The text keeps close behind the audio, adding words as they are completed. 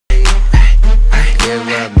Yeah,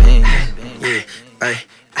 where I been. Yeah, ay,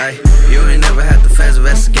 ay. You ain't never had the fast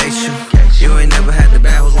investigation. You ain't never had the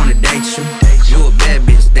bad hoes wanna date you. You a bad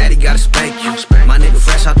bitch, daddy gotta spank you. My nigga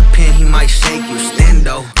fresh out the pen, he might shake you.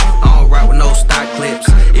 Stendo, I don't ride with no stock clips.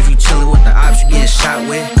 If you chillin' with the ops, you getting shot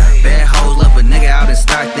with. Bad hoes love a nigga out in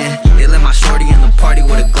Stockton. They let my shorty in the party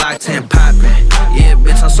with a Glock 10 poppin'. Yeah,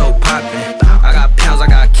 bitch, I'm so poppin'. I got pounds, I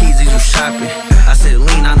got keys, these you shopping. I said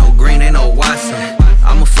lean, I know green, ain't no Watson.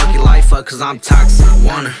 I'ma fuck your life up cause I'm toxic.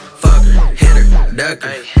 Wanna fuck her, hit her, duck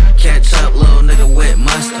her. Catch up, little nigga with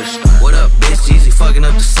mustard. What up, bitch? Easy fucking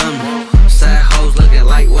up the summer. Sad hoes looking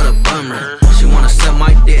like what a bummer. She wanna suck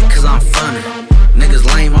my dick cause I'm funner. Niggas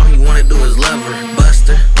lame, all he wanna do is love her.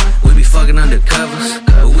 Buster, we be fucking undercovers,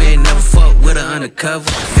 but we ain't never fuck with her undercover.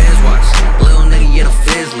 Feds watch, little nigga, yeah, the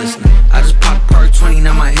feds listening. I just popped perk 20,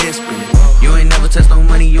 now my head spinning. You ain't never touched no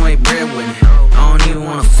money, you ain't bread winning. I don't even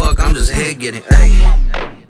wanna fuck, I'm just head getting. Ayy.